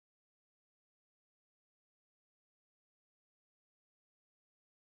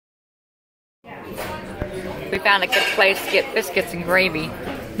We found a good place to get biscuits and gravy.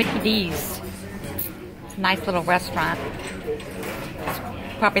 Mickey D's. It's a nice little restaurant.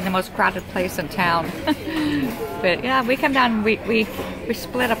 It's probably the most crowded place in town. But yeah, we come down and we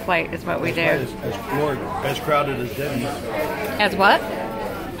split a plate is what we do. As crowded as Denny's. As what?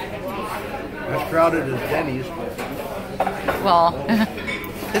 As crowded as Denny's. Well,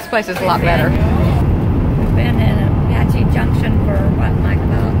 this place is a lot better. We've been in Apache Junction for what, like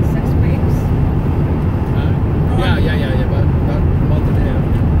about 6 weeks? Yeah, about a month and a half.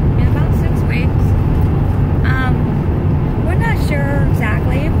 Yeah, about 6 weeks. We're not sure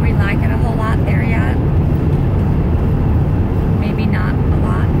exactly if we like it a whole lot there yet. Maybe not a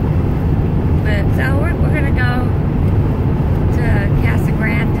lot. But so we're gonna go to Casa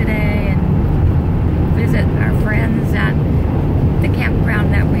Grande today and visit our friends at the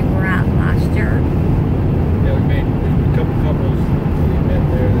campground that we were at last year. Yeah, we made a couple couples we met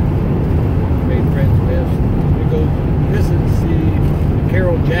there that made friends with. We go visit and see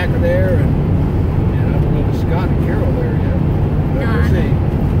Carol and Jack are there, and I don't know if Scott and Carol are there yet. But No, we'll see.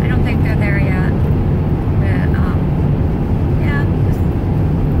 I don't think they're there yet. But yeah, just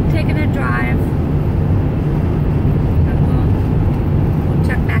taking a drive. But we'll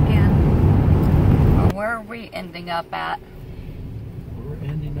check back in. Well, where are we ending up at? We're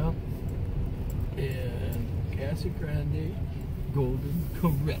ending up in Casa Grande Golden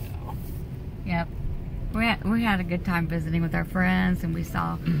Corral. Yep. We had a good time visiting with our friends, and we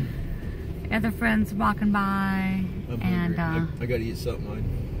saw other friends walking by. And I gotta eat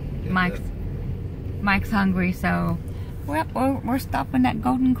something. Mike's hungry, so we're stopping at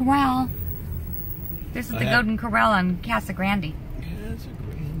Golden Corral. This is the Golden Corral in Casa Grande. Casa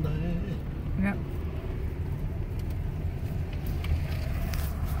Grande. Yep.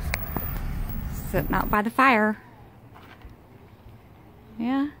 Sitting out by the fire.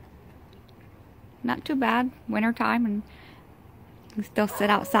 Yeah. Not too bad. Winter time, and you can still sit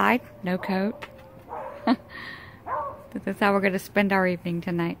outside. No coat. But that's how we're going to spend our evening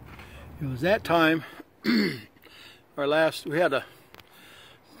tonight. It was that time. We had a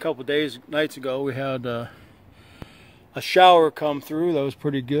couple nights ago, we had a shower come through that was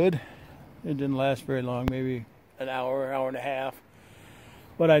pretty good. It didn't last very long, maybe an hour and a half.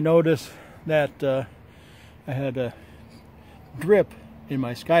 But I noticed that I had a drip in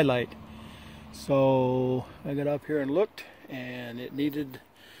my skylight. So I got up here and looked, and it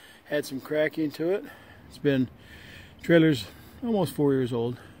had some cracking to it. Trailer's almost 4 years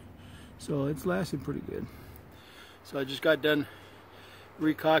old, so it's lasted pretty good. So I just got done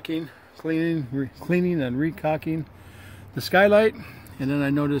cleaning and recocking the skylight, and then I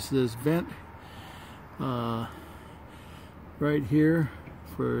noticed this vent right here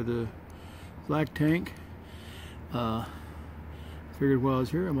for the black tank. Figured while I was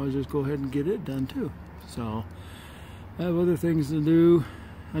here, I might as well just go ahead and get it done too. So I have other things to do.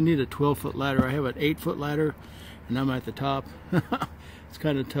 I need a 12-foot ladder. I have an 8-foot ladder, and I'm at the top. It's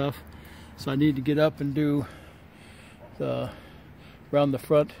kind of tough. So I need to get up and do around the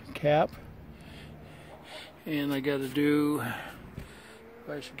front cap. And I got to do,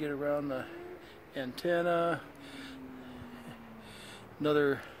 I should get around the antenna.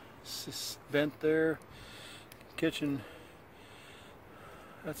 Another vent there. Kitchen.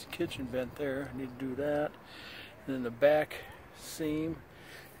 That's a kitchen vent there. I need to do that. And then the back seam,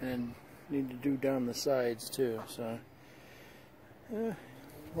 and then need to do down the sides too. So,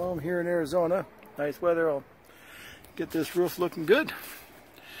 while I'm here in Arizona, nice weather, I'll get this roof looking good,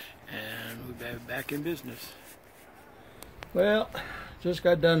 and we'll be back in business. Well, just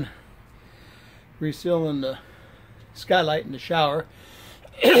got done resealing the skylight in the shower.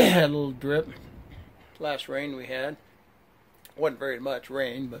 Had a little drip. Last rain we had. Wasn't very much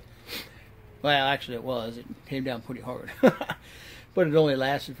rain, but well, actually it was. It came down pretty hard, but it only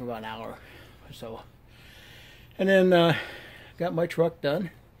lasted for about an hour or so. And then got my truck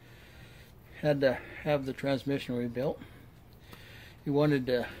done. Had to have the transmission rebuilt. He wanted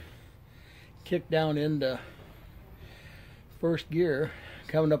to kick down into first gear,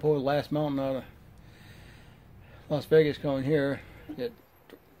 coming up over the last mountain out of Las Vegas, coming here,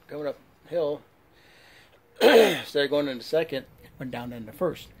 coming up hill. Instead of going into second, went down into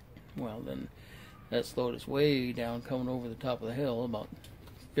first. Well, then that slowed us way down coming over the top of the hill, about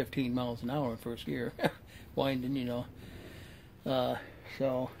 15 miles an hour in first gear, winding, you know.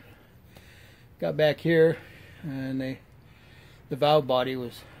 So got back here, and the valve body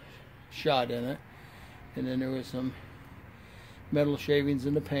was shot in it, and then there was some metal shavings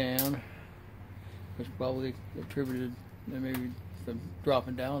in the pan, which probably attributed maybe from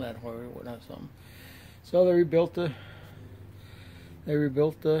dropping down that hard or whatnot, something. So they rebuilt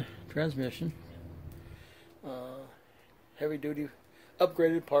the transmission, heavy duty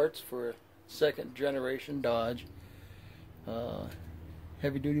upgraded parts for second generation Dodge.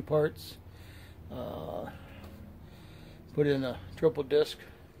 Heavy duty parts. Put in a triple disc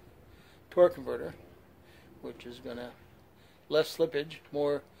torque converter, which is gonna less slippage,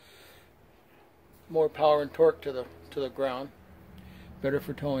 more power and torque to the ground, better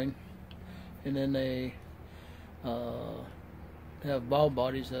for towing. And then they have valve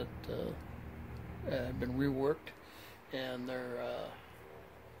bodies that have been reworked, and they're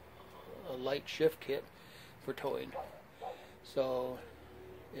a light shift kit for towing. So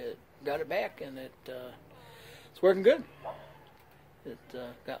it got it back, and it's working good. It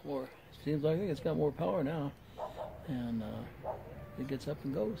got more. Seems like it's got more power now, and it gets up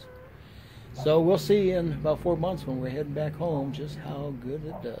and goes. So we'll see in about 4 months when we're heading back home just how good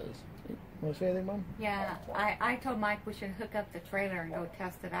it does. Want to say anything, Mom? Yeah, I told Mike we should hook up the trailer and go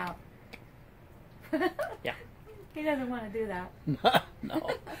test it out. Yeah. He doesn't want to do that. No.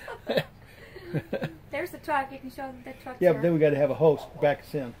 There's the truck. You can show the truck. Yeah, but then we got to have a host back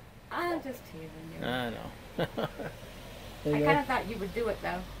us in. I'm just teasing you. I know. I kind of thought you would do it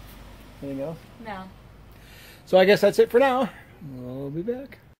though. Anything else? No. So I guess that's it for now. We'll be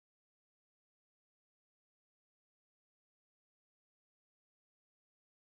back.